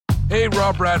Hey,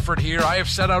 Rob Bradford here. I have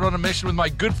set out on a mission with my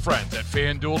good friends at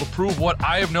FanDuel to prove what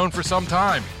I have known for some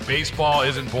time. Baseball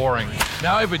isn't boring.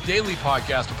 Now I have a daily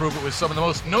podcast to prove it with some of the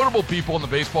most notable people in the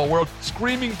baseball world,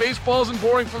 screaming baseball isn't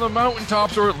boring from the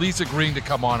mountaintops, or at least agreeing to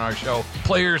come on our show.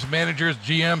 Players, managers,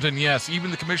 GMs, and yes, even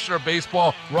the commissioner of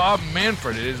baseball, Rob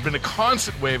Manfred. It has been a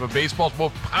constant wave of baseball's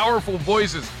most powerful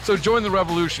voices. So join the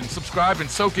revolution. Subscribe and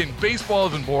soak in Baseball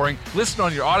Isn't Boring. Listen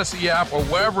on your Odyssey app or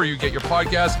wherever you get your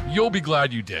podcasts. You'll be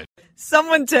glad you did.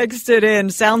 Someone texted in,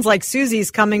 sounds like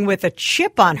Susie's coming with a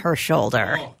chip on her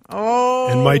shoulder. Oh,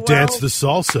 and might dance the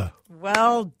salsa.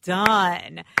 Well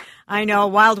done. I know.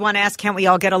 Wild One asked, can't we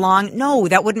all get along? No,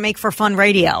 that wouldn't make for fun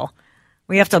radio.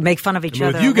 We have to make fun of each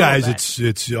other. With you guys,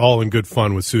 it's all in good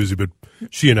fun with Susie, but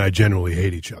she and I generally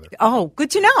hate each other. Oh, good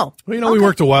to know. Well, we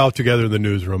worked a while together in the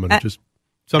newsroom, and just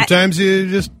sometimes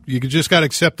you just got to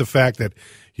accept the fact that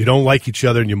you don't like each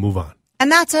other and you move on.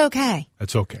 And that's okay.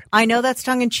 That's okay. I know that's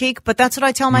tongue-in-cheek, but that's what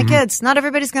I tell my kids. Not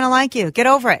everybody's going to like you. Get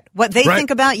over it. What they think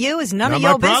about you is none of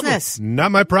your business.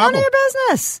 Not my problem. None of your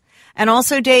business. And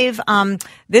also, Dave,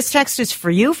 this text is for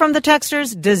you from the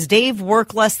texters. Does Dave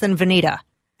work less than Vanita?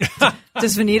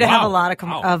 Does Vanita have a lot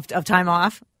of time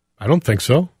off? I don't think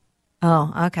so.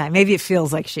 Oh, okay. Maybe it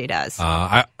feels like she does.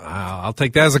 I'll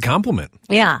take that as a compliment.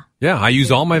 Yeah. Yeah, I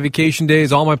use all my vacation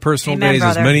days, all my personal days,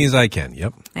 brother. As many as I can.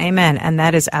 Yep. Amen. And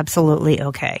that is absolutely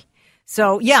okay.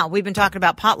 So, yeah, we've been talking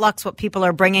about potlucks, what people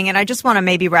are bringing. And I just want to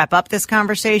maybe wrap up this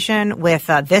conversation with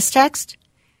this text.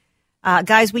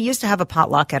 Guys, we used to have a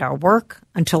potluck at our work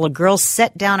until a girl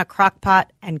set down a crock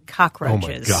pot and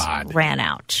cockroaches ran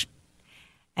out.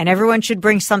 And everyone should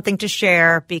bring something to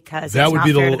share because it's not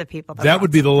fair to the people. That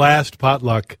would be the last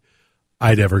potluck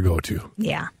I'd ever go to.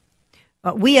 Yeah.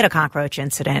 But we had a cockroach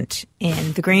incident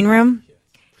in the green room.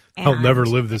 I'll never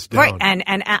live this down. Right.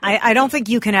 And I don't think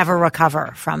you can ever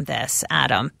recover from this,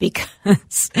 Adam,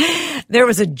 because there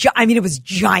was it was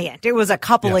giant. It was a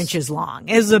couple inches long.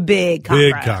 It was a big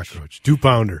cockroach. Big cockroach.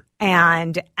 2-pounder.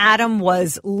 And Adam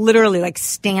was literally like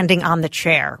standing on the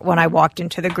chair when I walked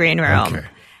into the green room. Okay.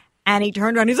 And he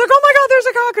turned around. He's like, "Oh my God, there's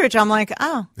a cockroach!" I'm like,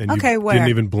 "Oh, and okay." You didn't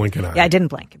even blink an eye. Yeah, I didn't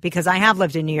blink because I have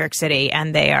lived in New York City,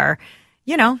 and they are,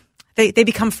 they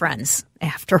become friends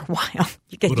after a while.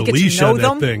 You get to know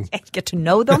them. Get to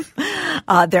know them.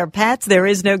 They're pets. There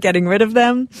is no getting rid of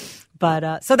them.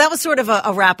 But so that was sort of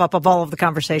a wrap up of all of the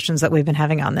conversations that we've been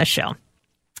having on this show.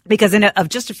 Because in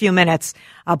just a few minutes,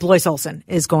 Blois Olson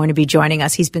is going to be joining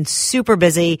us. He's been super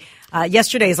busy.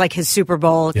 Yesterday is like his Super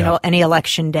Bowl, any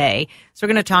election day. So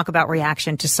we're going to talk about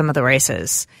reaction to some of the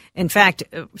races. In fact,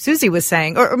 Susie was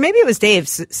saying, or maybe it was Dave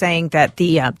saying that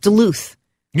the Duluth.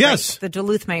 Yes. The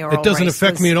Duluth mayoral It doesn't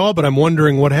affect me at all, but I'm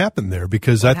wondering what happened there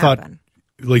because I thought, at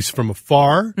least from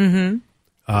afar,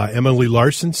 Emily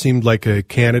Larson seemed like a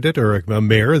candidate or a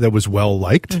mayor that was well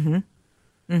liked.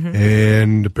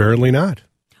 And apparently not.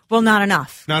 Well, not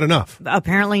enough. Not enough.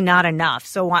 Apparently not enough.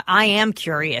 So I am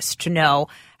curious to know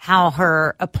how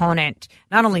her opponent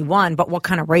not only won, but what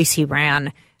kind of race he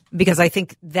ran, because I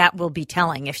think that will be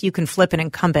telling. If you can flip an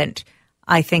incumbent,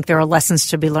 I think there are lessons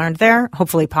to be learned there,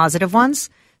 hopefully positive ones.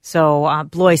 So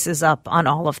Blois is up on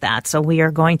all of that. So we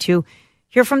are going to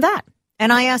hear from that.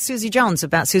 And I asked Susie Jones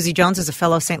about Susie Jones is a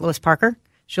fellow St. Louis Parker.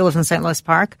 She lives in St. Louis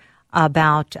Park,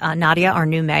 about Nadia, our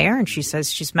new mayor. And she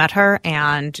says she's met her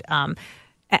and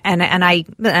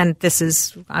this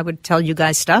is, I would tell you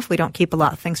guys stuff. We don't keep a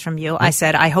lot of things from you. I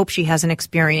said, I hope she hasn't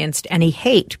experienced any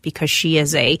hate because she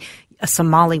is a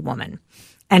Somali woman.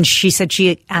 And she said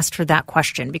she asked her that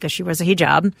question because she wears a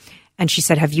hijab. And she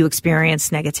said, have you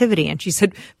experienced negativity? And she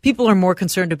said, people are more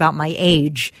concerned about my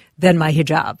age than my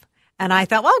hijab. And I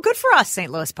thought, well, good for us,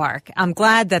 St. Louis Park. I'm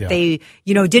glad that they,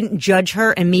 didn't judge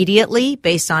her immediately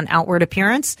based on outward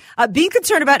appearance. Being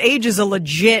concerned about age is a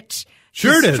legit.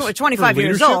 Sure, it is. 25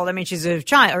 years old. I mean, she's a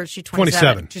child, or she's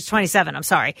 27. She's 27. I'm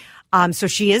sorry. So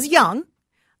she is young.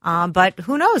 But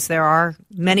who knows? There are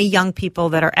many young people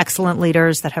that are excellent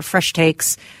leaders that have fresh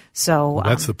takes. So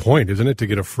that's the point, isn't it? To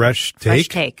get a fresh take. Fresh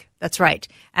take. That's right.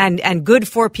 And good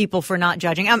for people for not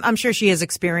judging. I'm sure she has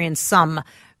experienced some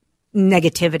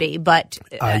negativity, but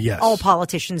yes. All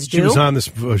politicians do.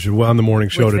 She was on the morning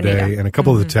show today, and a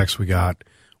couple of the texts we got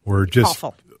were just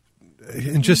awful.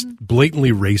 And just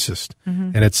blatantly racist.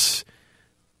 And it's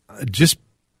just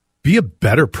be a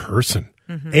better person.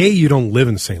 A, you don't live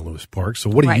in St. Louis Park, so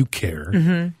what do you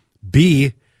care?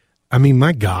 B, I mean,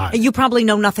 my God. You probably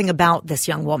know nothing about this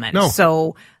young woman. No.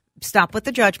 So stop with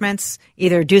the judgments.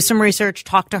 Either do some research,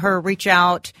 talk to her, reach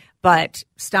out, but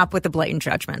stop with the blatant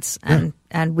judgments.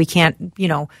 And we can't,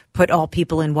 put all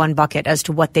people in one bucket as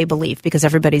to what they believe because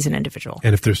everybody's an individual.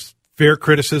 And if there's fair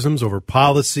criticisms over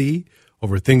policy,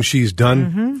 over things she's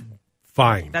done,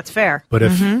 fine. That's fair. But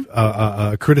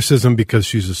if criticism because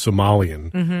she's a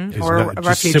Somalian is or not, a just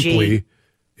refugee simply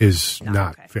is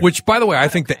not fair. Which, by the way, I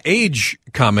think the age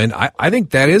comment, I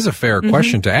think that is a fair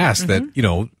question to ask,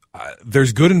 that,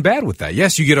 there's good and bad with that.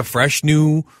 Yes, you get a fresh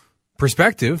new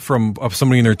perspective of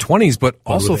somebody in their 20s, but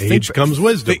also with age comes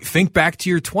wisdom. Think back to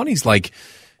your 20s. Like,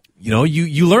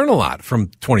 you learn a lot from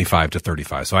 25 to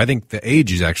 35. So I think the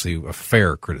age is actually a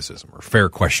fair criticism or fair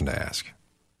question to ask.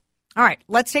 All right,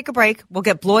 let's take a break. We'll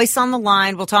get Blois on the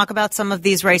line. We'll talk about some of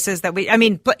these races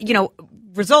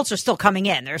results are still coming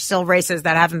in. There's still races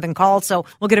that haven't been called. So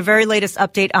we'll get a very latest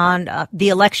update on the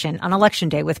election on Election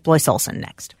Day with Blois Olson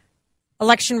next.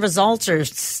 Election results are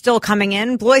still coming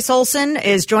in. Blois Olson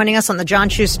is joining us on the John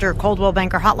Schuster Coldwell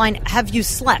Banker Hotline. Have you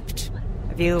slept?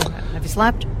 Have you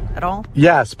slept at all?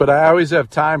 Yes, but I always have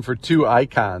time for two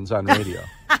icons on radio.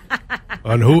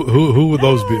 And who would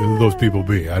those people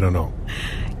be? I don't know.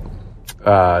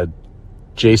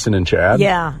 Jason and Chad.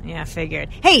 Yeah, figured.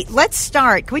 Hey, let's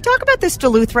start. Can we talk about this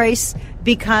Duluth race?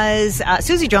 Because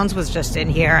Susie Jones was just in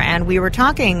here, and we were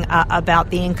talking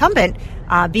about the incumbent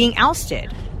being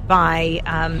ousted by,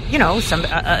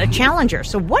 a challenger.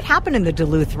 So what happened in the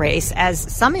Duluth race, as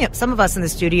some of us in the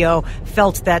studio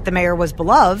felt that the mayor was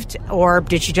beloved, or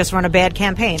did she just run a bad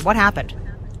campaign? What happened?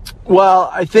 Well,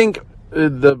 I think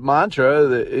the mantra,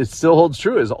 it still holds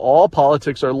true, is all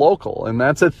politics are local. And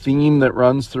that's a theme that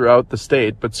runs throughout the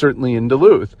state, but certainly in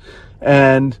Duluth.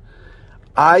 And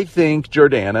I think,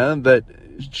 Jordana, that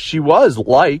she was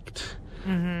liked,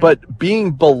 but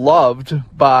being beloved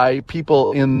by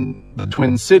people in the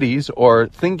Twin Cities, or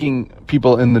thinking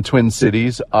people in the Twin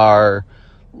Cities are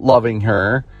loving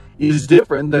her, is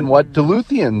different than what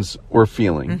Duluthians were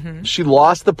feeling. She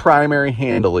lost the primary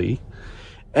handily.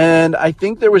 And I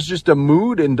think there was just a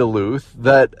mood in Duluth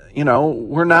that,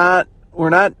 we're not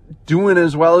doing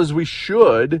as well as we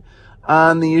should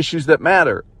on the issues that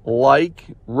matter, like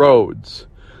roads,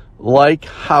 like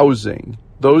housing,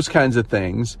 those kinds of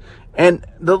things. And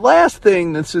the last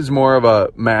thing, this is more of a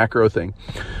macro thing.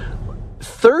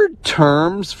 Third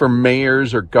terms for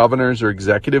mayors or governors or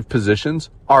executive positions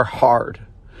are hard.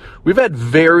 We've had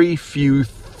very few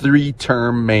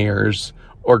 3-term mayors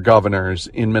or governors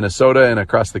in Minnesota and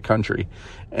across the country.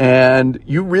 And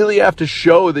you really have to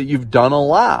show that you've done a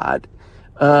lot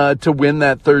to win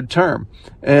that third term.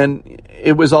 And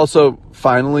it was also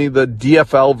finally the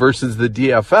DFL versus the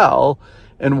DFL,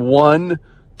 and one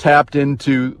tapped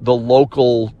into the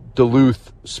local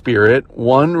Duluth spirit.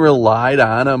 One relied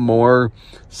on a more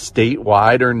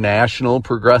statewide or national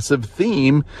progressive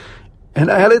theme. And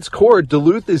at its core,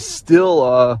 Duluth is still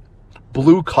a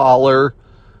blue-collar,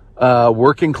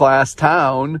 working class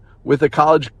town with a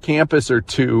college campus or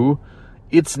two.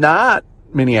 It's not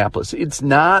Minneapolis. It's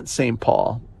not St.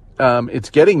 Paul.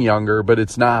 It's getting younger, but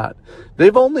it's not.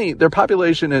 Their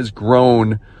population has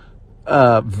grown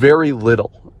very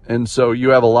little. And so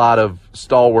you have a lot of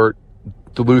stalwart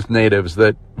Duluth natives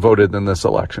that voted in this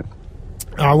election.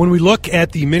 When we look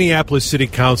at the Minneapolis City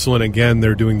Council, and again,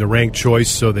 they're doing the ranked choice,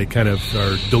 so they kind of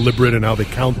are deliberate in how they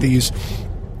count these.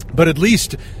 But at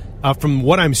least from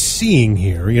what I'm seeing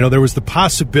here, there was the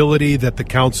possibility that the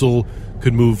council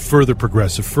could move further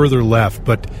progressive, further left.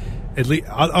 But at least,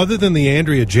 other than the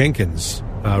Andrea Jenkins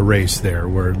race there,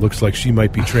 where it looks like she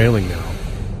might be trailing now,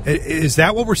 is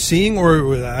that what we're seeing?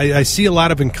 Or I see a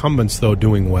lot of incumbents, though,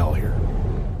 doing well here.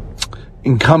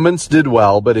 Incumbents did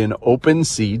well, but in open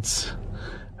seats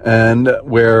and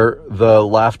where the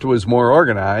left was more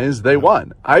organized, they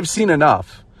won. I've seen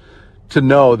enough to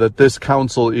know that this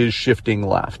council is shifting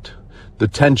left. The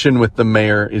tension with the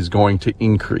mayor is going to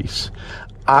increase.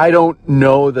 I don't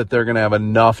know that they're going to have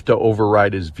enough to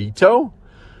override his veto,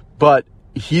 but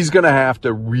he's going to have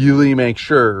to really make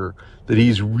sure that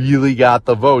he's really got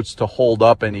the votes to hold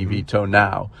up any veto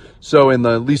now. So in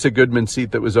the Lisa Goodman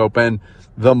seat that was open,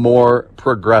 the more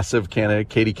progressive candidate,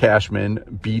 Katie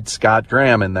Cashman, beat Scott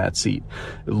Graham in that seat.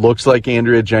 It looks like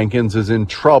Andrea Jenkins is in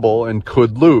trouble and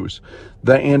could lose.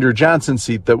 The Andrew Johnson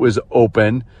seat that was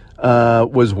open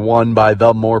was won by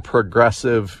the more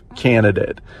progressive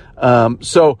candidate.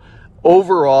 So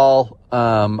overall,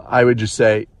 I would just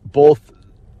say both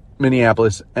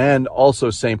Minneapolis and also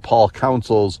St. Paul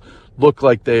councils look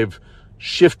like they've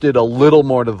shifted a little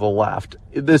more to the left.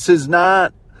 This is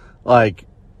not like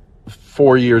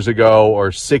 4 years ago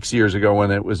or 6 years ago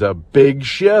when it was a big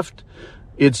shift.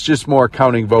 It's just more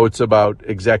counting votes about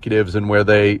executives and where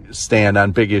they stand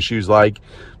on big issues like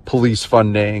police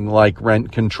funding, like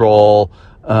rent control,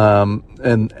 and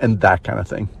that kind of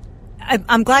thing.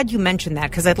 I'm glad you mentioned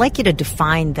that because I'd like you to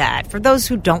define that. For those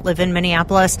who don't live in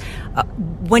Minneapolis,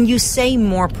 when you say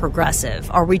more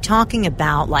progressive, are we talking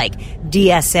about like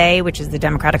DSA, which is the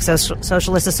Democratic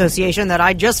Socialist Association that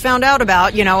I just found out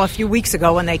about, a few weeks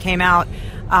ago when they came out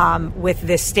with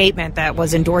this statement that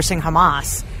was endorsing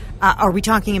Hamas? Are we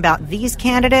talking about these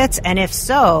candidates? And if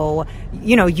so,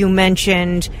 you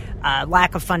mentioned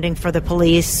lack of funding for the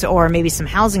police or maybe some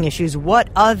housing issues. What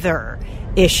other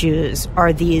issues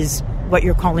are these, what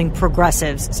you're calling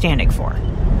progressives, standing for?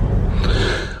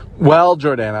 Well,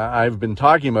 Jordana, I've been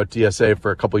talking about DSA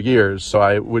for a couple of years, so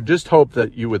I would just hope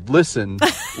that you would listen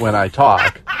when I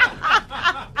talk.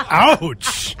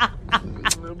 Ouch!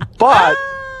 But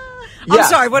I'm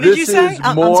sorry, what did you say?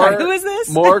 I'm sorry, who is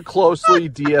this? More closely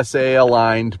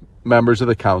DSA-aligned members of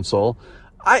the council.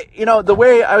 The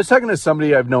way I was talking to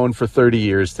somebody I've known for 30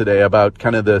 years today about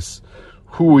kind of this,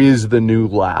 who is the new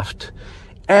left?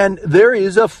 And there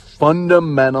is a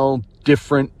fundamental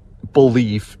different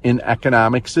belief in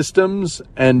economic systems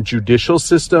and judicial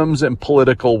systems and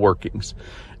political workings.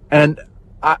 And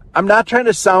I'm not trying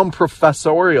to sound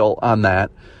professorial on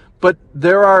that, but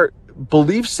there are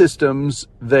belief systems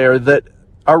there that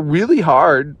are really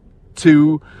hard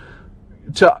to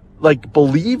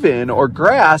believe in or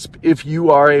grasp if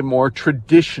you are a more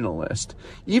traditionalist.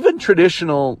 Even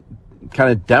traditional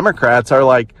kind of Democrats are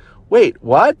like, wait,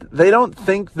 what? They don't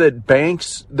think that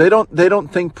banks, they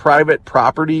don't think private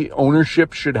property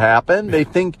ownership should happen. They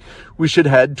think we should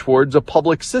head towards a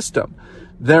public system.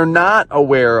 They're not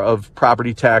aware of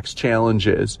property tax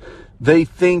challenges. They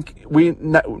think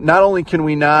not only can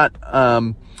we not,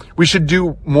 we should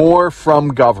do more from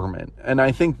government. And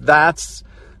I think that's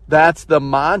the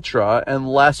mantra, and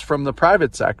less from the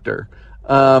private sector.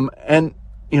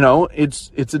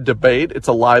 It's a debate. It's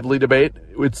a lively debate.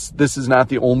 This is not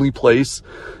the only place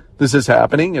this is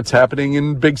happening. It's happening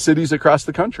in big cities across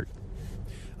the country.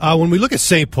 When we look at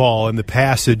St. Paul and the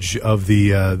passage of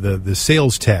the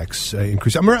sales tax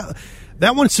increase,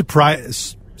 that one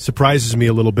surprises me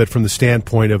a little bit from the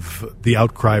standpoint of the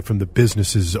outcry from the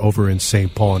businesses over in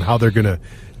St. Paul and how they're going to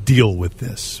deal with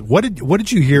this. What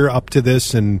did you hear up to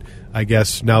this? And I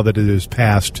guess now that it is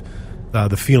passed,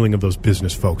 the feeling of those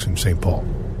business folks in St. Paul.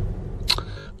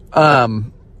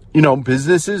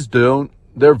 Businesses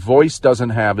their voice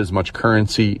doesn't have as much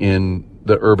currency in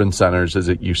the urban centers as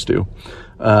it used to.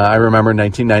 I remember in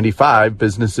 1995,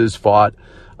 businesses fought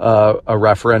a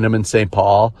referendum in St.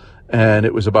 Paul, and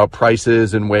it was about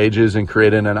prices and wages and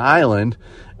creating an island,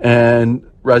 and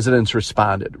residents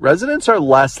responded. Residents are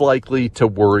less likely to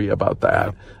worry about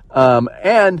that.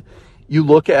 And you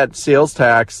look at sales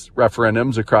tax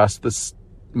referendums across the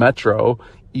metro,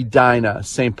 Edina,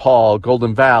 St. Paul,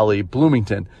 Golden Valley,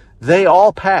 Bloomington, they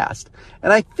all passed.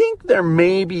 And I think there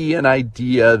may be an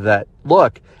idea that,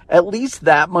 look, at least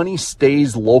that money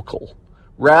stays local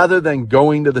rather than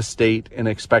going to the state and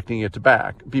expecting it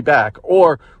to be back,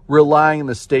 or relying on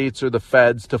the states or the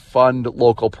feds to fund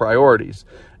local priorities.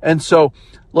 And so,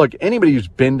 look, anybody who's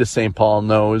been to St. Paul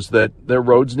knows that their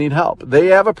roads need help. They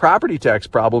have a property tax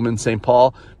problem in St.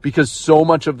 Paul because so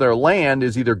much of their land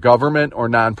is either government or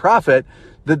nonprofit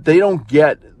that they don't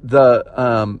get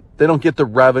the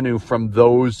revenue from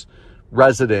those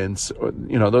residents,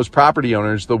 those property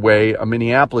owners, the way a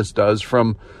Minneapolis does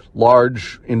from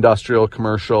large industrial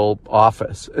commercial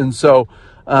office. And so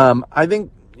I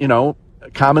think,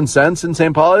 common sense in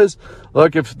St. Paul is,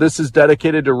 look, if this is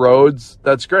dedicated to roads,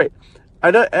 that's great.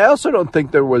 I also don't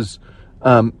think there was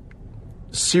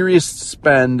serious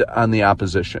spend on the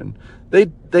opposition.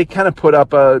 They kind of put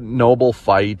up a noble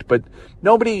fight, but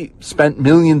nobody spent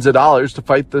millions of dollars to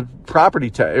fight the property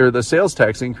tax or the sales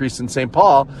tax increase in St.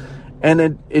 Paul,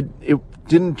 and it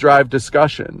didn't drive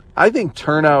discussion. I think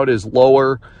turnout is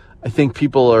lower. I think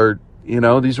people are,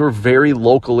 these were very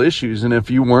local issues, and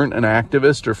if you weren't an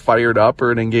activist or fired up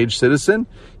or an engaged citizen,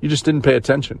 you just didn't pay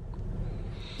attention.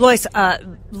 Blois,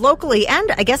 locally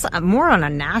and I guess more on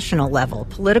a national level,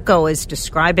 Politico is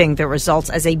describing the results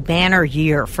as a banner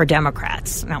year for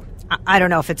Democrats. Now, I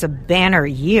don't know if it's a banner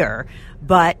year,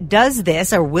 but does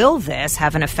this or will this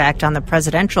have an effect on the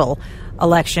presidential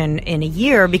election in a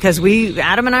year? Because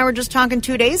Adam and I were just talking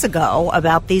 2 days ago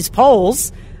about these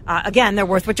polls. Again, they're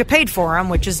worth what you paid for them,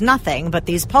 which is nothing, but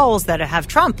these polls that have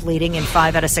Trump leading in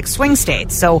 5 out of 6 swing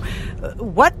states. So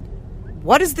what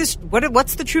is this?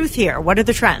 What's the truth here? What are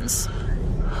the trends?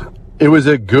 It was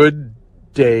a good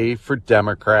day for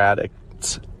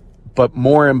Democrats, but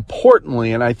more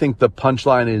importantly, and I think the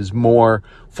punchline is more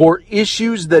for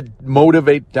issues that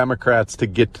motivate Democrats to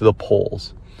get to the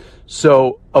polls.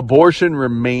 So abortion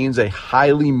remains a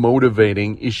highly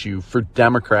motivating issue for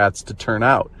Democrats to turn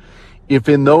out. if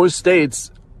in those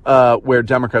states where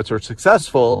Democrats are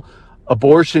successful,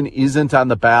 abortion isn't on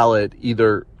the ballot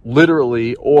either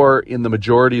literally or in the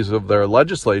majorities of their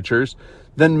legislatures,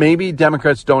 then maybe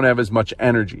Democrats don't have as much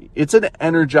energy. It's an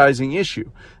energizing issue.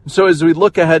 So as we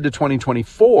look ahead to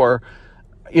 2024,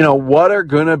 what are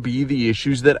going to be the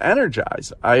issues that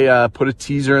energize? I put a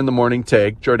teaser in the morning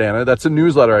take, Jordana. That's a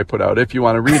newsletter I put out if you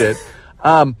want to read it.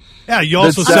 You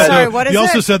also said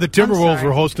the Timberwolves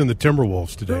were hosting the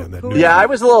Timberwolves today. On that news. Yeah, I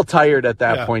was a little tired at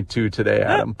that point too today,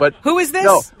 Adam. But who is this?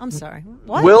 No, I'm sorry.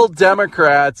 What? Will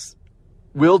Democrats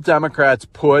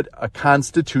put a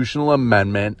constitutional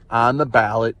amendment on the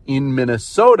ballot in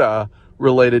Minnesota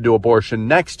related to abortion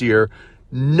next year,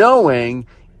 knowing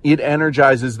it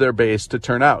energizes their base to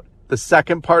turn out? The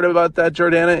second part about that,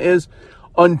 Jordana, is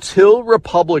until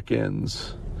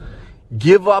Republicans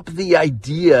give up the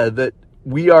idea that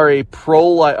we are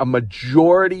a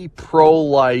majority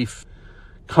pro-life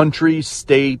country,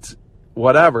 state,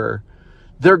 whatever,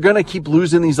 they're going to keep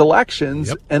losing these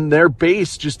elections, and their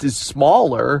base just is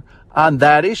smaller on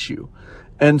that issue.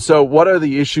 And so what are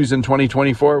the issues in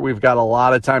 2024? We've got a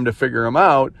lot of time to figure them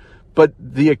out, but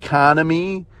the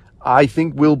economy, I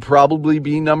think, will probably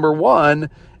be number one,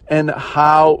 and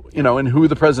how, and who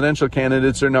the presidential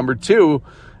candidates are number two.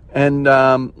 And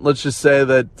let's just say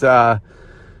that,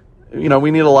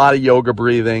 we need a lot of yoga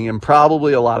breathing and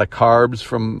probably a lot of carbs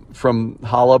from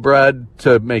challah bread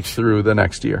to make through the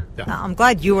next year. Yeah. I'm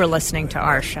glad you were listening to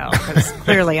our show, because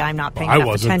clearly I'm not paying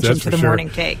enough attention to the morning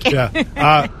take.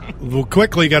 Yeah. Well,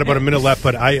 quickly, got about a minute left,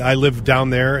 but I lived down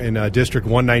there in District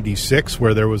 196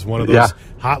 where there was one of those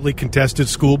hotly contested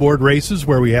school board races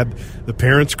where we had the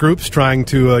parents groups trying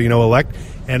to, elect,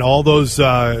 and all those,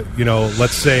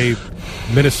 let's say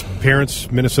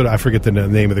Minnesota, I forget the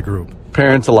name of the group.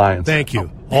 Parents Alliance. Thank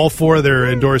you. All four of their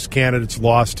endorsed candidates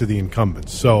lost to the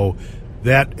incumbents. So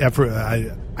that effort,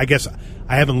 I guess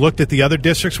I haven't looked at the other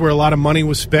districts where a lot of money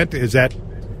was spent. Is that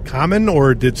common,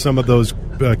 or did some of those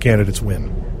candidates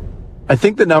win? I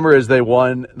think the number is they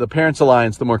won. The Parents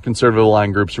Alliance, the more conservative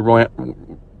aligned groups,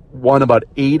 won about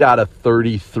 8 out of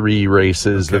 33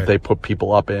 races that they put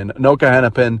people up in.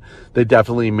 Anoka-Hennepin, they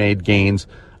definitely made gains.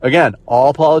 Again,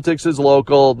 all politics is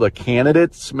local. The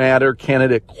candidates matter.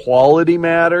 Candidate quality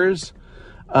matters.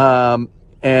 And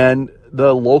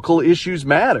the local issues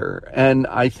matter. And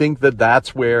I think that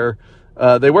that's where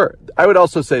they were. I would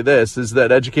also say this, is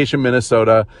that Education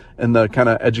Minnesota and the kind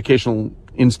of educational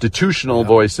institutional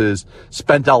voices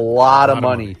spent a lot of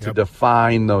money to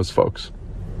define those folks.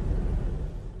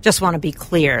 Just want to be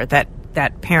clear that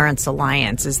Parents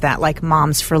Alliance, is that like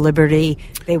Moms for Liberty?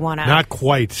 They want to not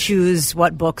quite choose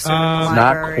what books are in the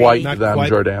library. Not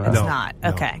quite, Jordana. It's not.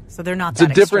 Okay. So they're not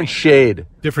that extreme. Different shade.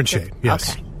 Different shade,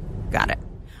 yes. Okay. Got it.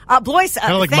 Blois,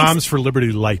 kind of like thanks. Moms for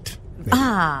Liberty Light.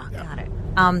 Got it.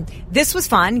 This was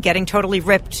fun, getting totally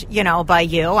ripped, by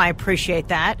you. I appreciate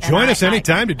that. Join us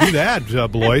anytime to do that,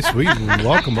 Blois. We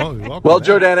welcome. Well,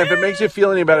 Jordana, if it makes you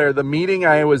feel any better, the meeting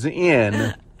I was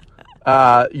in,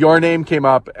 your name came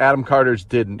up, Adam Carter's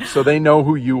didn't. So they know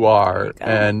who you are,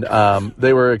 and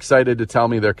they were excited to tell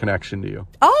me their connection to you.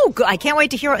 Oh, good. I can't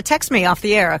wait to hear it. Text me off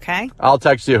the air, okay? I'll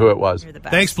text you who it was. You're the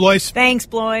best. Thanks, Blois. Thanks,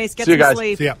 Blois. Get See you some guys.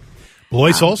 sleep. See ya.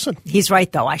 Blois Olson. He's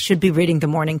right, though. I should be reading the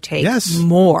morning take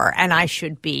more, and I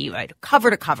should be, cover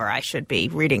to cover, I should be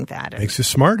reading that. Makes you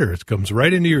smarter. It comes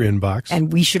right into your inbox.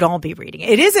 And we should all be reading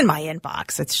it. It is in my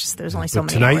inbox. It's just there's only so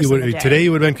many hours in the day. Today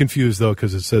you would have been confused, though,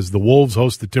 because it says the Wolves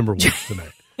host the Timberwolves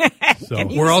tonight. So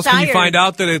where else can you find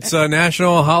out that it's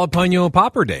National Jalapeno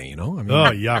Popper Day, Oh,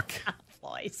 yuck.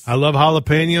 I love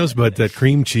jalapenos, but that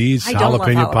cream cheese,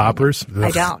 jalapeno poppers. Ugh.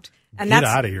 I don't. And Get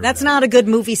out of here. That's not a good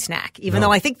movie snack, even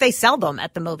though I think they sell them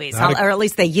at the movies, or at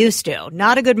least they used to.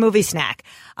 Not a good movie snack.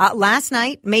 Last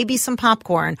night, maybe some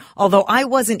popcorn, although I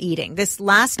wasn't eating. This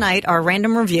last night, our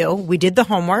random review, we did the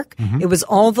homework. Mm-hmm. It was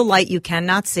All the Light You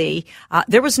Cannot See.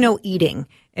 There was no eating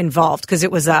involved because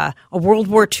it was a World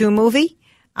War II movie.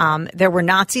 There were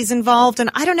Nazis involved, and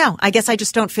I don't know. I guess I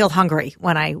just don't feel hungry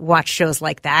when I watch shows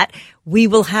like that. We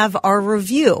will have our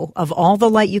review of All the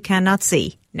Light You Cannot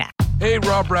See next. Hey,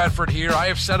 Rob Bradford here. I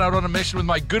have set out on a mission with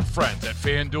my good friends at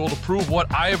FanDuel to prove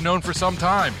what I have known for some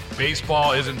time.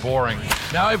 Baseball isn't boring.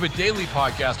 Now I have a daily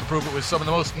podcast to prove it with some of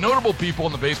the most notable people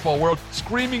in the baseball world,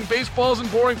 screaming baseball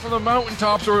isn't boring from the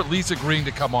mountaintops, or at least agreeing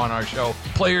to come on our show.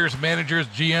 Players, managers,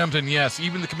 GMs, and yes,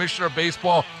 even the commissioner of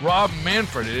baseball, Rob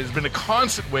Manfred. It has been a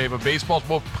constant wave of baseball's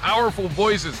most powerful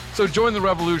voices. So join the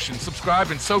revolution.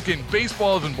 Subscribe and soak in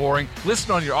Baseball Isn't Boring.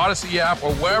 Listen on your Odyssey app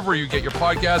or wherever you get your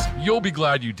podcasts. You'll be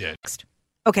glad you did.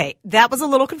 Okay, that was a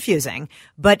little confusing,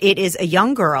 but it is a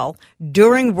young girl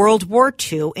during World War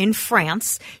II in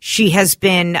France. She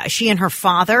and her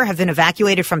father have been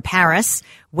evacuated from Paris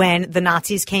when the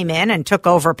Nazis came in and took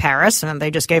over Paris, and they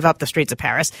just gave up the streets of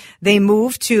Paris. They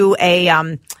moved to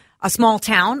a small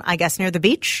town, I guess, near the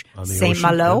beach,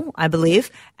 Saint-Malo, I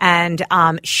believe, and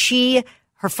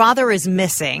her father is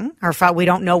missing. We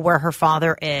don't know where her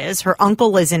father is. Her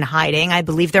uncle is in hiding. I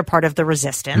believe they're part of the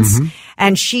resistance. Mm-hmm.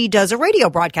 And she does a radio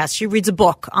broadcast. She reads a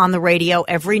book on the radio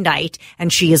every night,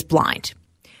 and she is blind.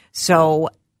 So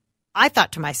I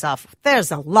thought to myself, there's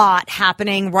a lot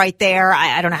happening right there.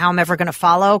 I don't know how I'm ever going to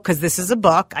follow because this is a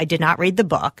book. I did not read the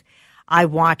book. I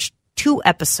watched 2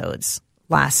 episodes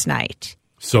last night.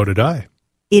 So did I.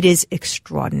 It is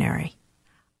extraordinary.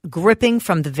 Gripping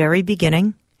from the very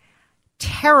beginning.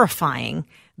 Terrifying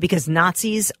because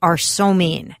Nazis are so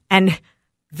mean, and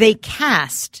they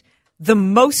cast the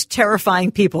most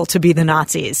terrifying people to be the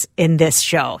Nazis in this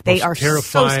show. They are terrifying,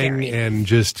 so scary and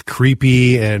just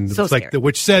creepy, and so it's like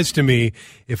which says to me,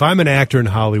 if I'm an actor in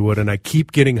Hollywood and I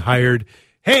keep getting hired,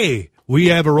 hey, we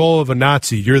have a role of a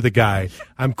Nazi, you're the guy.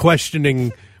 I'm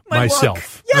questioning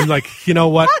myself. Yeah. I'm like, you know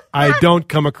what? I don't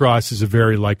come across as a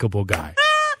very likable guy.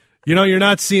 You're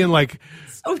not seeing like.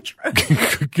 So true.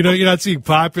 You're not seeing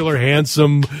popular,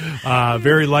 handsome,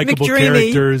 very likable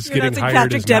characters getting hired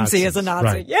Patrick as Dempsey Nazis. As a Nazi.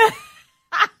 Right. Yeah.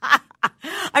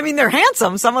 I mean, they're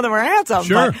handsome. Some of them are handsome.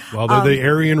 Sure. But, well, they're the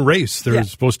Aryan race. They're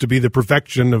supposed to be the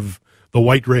perfection of the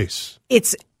white race. There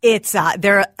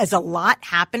is a lot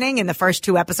happening in the first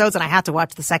 2 episodes, and I had to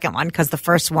watch the second one because the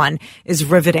first one is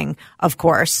riveting, of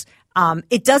course.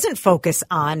 It doesn't focus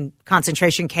on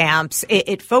concentration camps.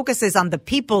 It focuses on the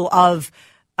people of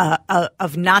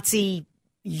Nazi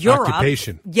Europe.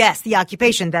 Occupation. Yes, the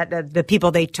occupation that the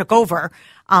people they took over,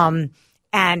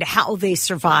 and how they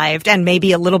survived, and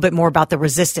maybe a little bit more about the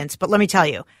resistance. But let me tell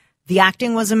you, the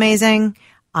acting was amazing.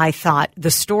 I thought the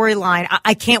storyline,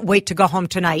 I can't wait to go home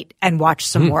tonight and watch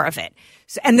some more of it.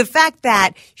 And the fact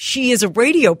that she is a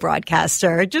radio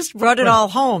broadcaster just brought it all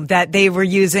home, that they were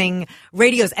using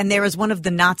radios. And there is one of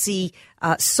the Nazi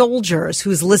soldiers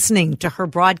who's listening to her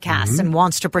broadcasts and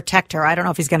wants to protect her. I don't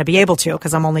know if he's going to be able to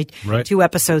because I'm only 2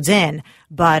 episodes in.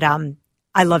 But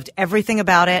I loved everything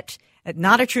about it.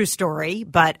 Not a true story,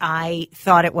 but I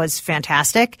thought it was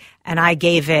fantastic. And I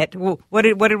gave it, what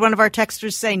did one of our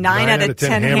texters say? 9 out of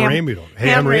 10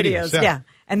 ham radios. Yeah.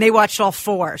 And they watched all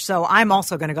 4. So I'm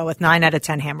also going to go with 9 out of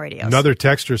 10 ham radios. Another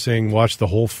texter saying watch the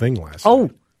whole thing last night. Oh,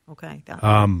 okay.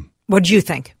 What did you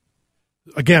think?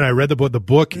 Again, I read the book. The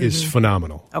book is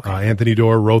phenomenal. Okay. Anthony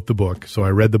Doerr wrote the book. So I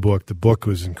read the book. The book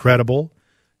was incredible.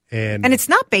 And it's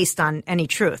not based on any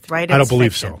truth, right? I don't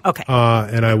believe so. Okay.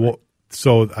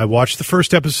 So I watched the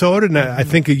first episode, and I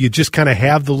think you just kind of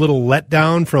have the little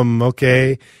letdown from,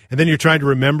 and then you're trying to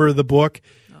remember the book.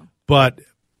 Oh. But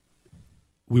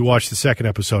we watched the second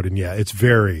episode, and it's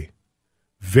very,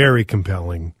 very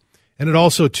compelling. And it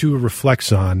also, too,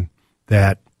 reflects on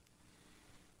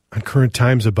current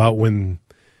times about when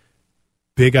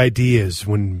big ideas,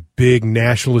 when big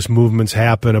nationalist movements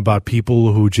happen, about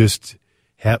people who just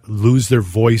lose their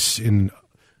voice in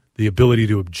the ability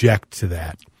to object to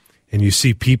that. And you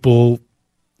see people,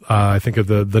 I think of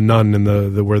the nun and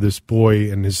the where this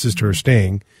boy and his sister are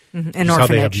staying, an how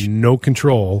they have orphanage. no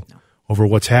control over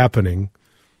what's happening,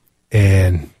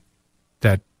 and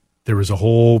that there was a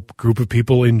whole group of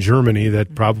people in Germany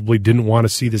that probably didn't want to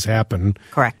see this happen.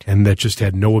 Correct. And that just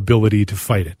had no ability to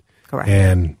fight it. Correct.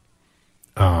 And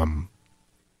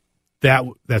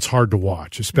that's hard to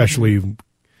watch, especially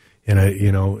and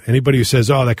anybody who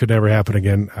says, "Oh, that could never happen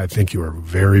again," I think you are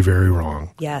very, very wrong.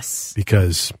 Yes,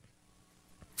 because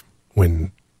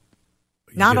when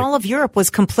not all of Europe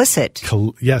was complicit,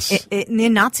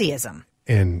 in Nazism,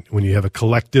 and when you have a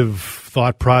collective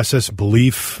thought process,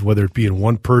 belief, whether it be in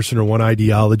one person or one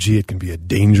ideology, it can be a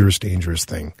dangerous, dangerous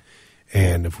thing.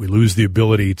 And if we lose the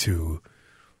ability to,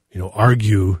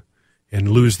 argue, and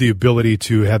lose the ability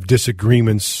to have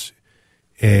disagreements,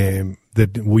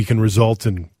 that we can result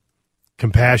in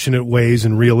compassionate ways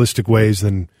and realistic ways,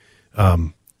 then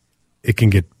it can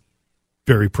get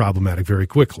very problematic very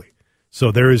quickly.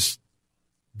 So there is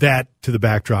that to the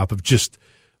backdrop of just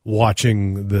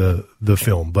watching the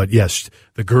film. But yes,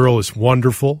 the girl is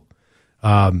wonderful.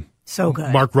 So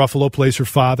good. Mark Ruffalo plays her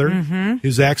father. Mm-hmm.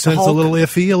 His accent's a little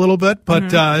iffy, a little bit,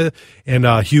 but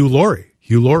and Hugh Laurie.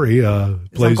 Hugh Laurie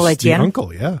plays the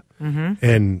uncle. Yeah,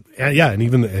 and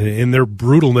even in their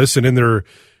brutalness and in their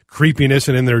creepiness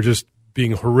and in their just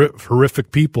being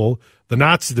horrific people,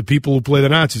 the people who play the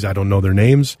Nazis, I don't know their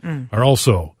names, are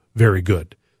also very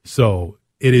good. So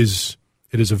it's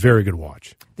It is a very good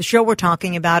watch. The show we're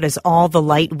talking about is All the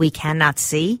Light We Cannot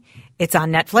See. It's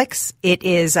on Netflix. It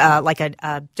is like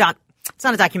a doc. It's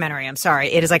not a documentary. I'm sorry.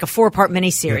 It is like a 4-part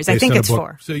miniseries. I think it's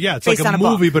 4. So yeah, it's like a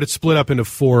movie, but it's split up into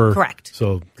 4. Correct.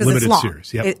 So limited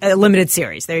series. Yep. A limited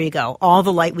series. There you go. All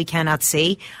the Light We Cannot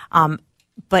See.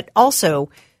 But also,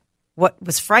 what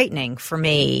was frightening for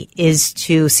me is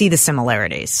to see the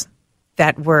similarities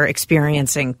that we're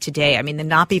experiencing today. I mean,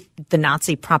 the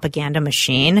Nazi propaganda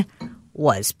machine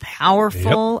was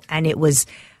powerful, and it was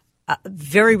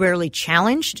very rarely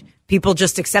challenged. People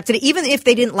just accepted it, even if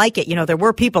they didn't like it. You know, there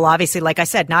were people, obviously, like I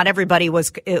said, not everybody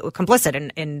was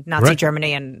complicit in Nazi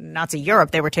Germany and Nazi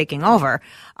Europe. They were taking over.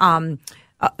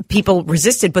 People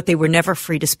resisted, but they were never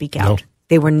free to speak out. No.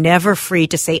 They were never free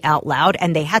to say out loud,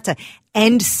 and they had to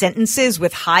end sentences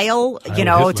with Heil,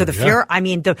 Hitler, to the Fuhrer. I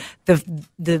mean,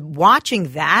 the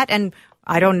watching that, and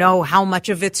I don't know how much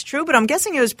of it's true, but I'm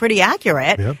guessing it was pretty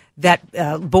accurate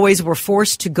that boys were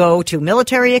forced to go to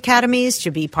military academies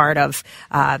to be part of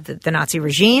the Nazi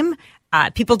regime.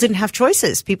 People didn't have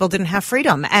choices. People didn't have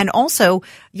freedom. And also,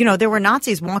 there were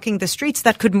Nazis walking the streets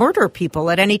that could murder people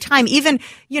at any time, even,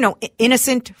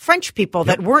 innocent French people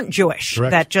that weren't Jewish,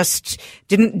 that just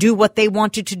didn't do what they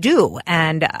wanted to do.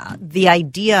 And the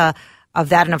idea of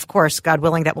that, and of course, God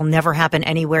willing, that will never happen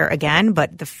anywhere again.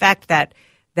 But the fact that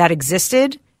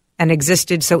existed and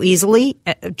existed so easily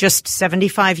just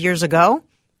 75 years ago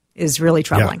is really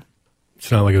troubling. Yeah.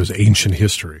 It's not like it was ancient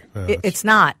history. It's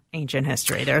not ancient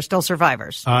history. There are still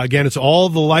survivors. Again, it's All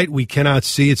the Light We Cannot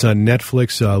See. It's on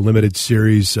Netflix, limited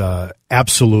series.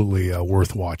 Absolutely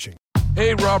worth watching.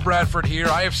 Hey, Rob Bradford here.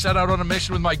 I have set out on a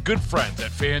mission with my good friends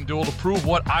at FanDuel to prove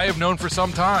what I have known for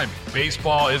some time.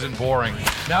 Baseball isn't boring.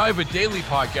 Now I have a daily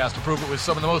podcast to prove it with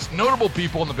some of the most notable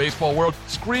people in the baseball world,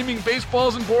 screaming baseball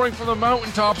isn't boring from the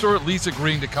mountaintops, or at least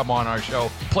agreeing to come on our show.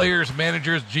 Players,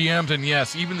 managers, GMs, and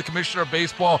yes, even the commissioner of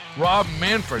baseball, Rob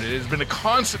Manfred. It has been a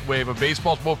constant wave of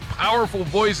baseball's most powerful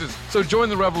voices. So join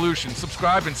the revolution.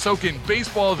 Subscribe and soak in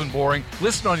Baseball Isn't Boring.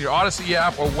 Listen on your Odyssey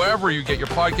app or wherever you get your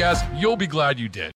podcasts. You'll be glad you did.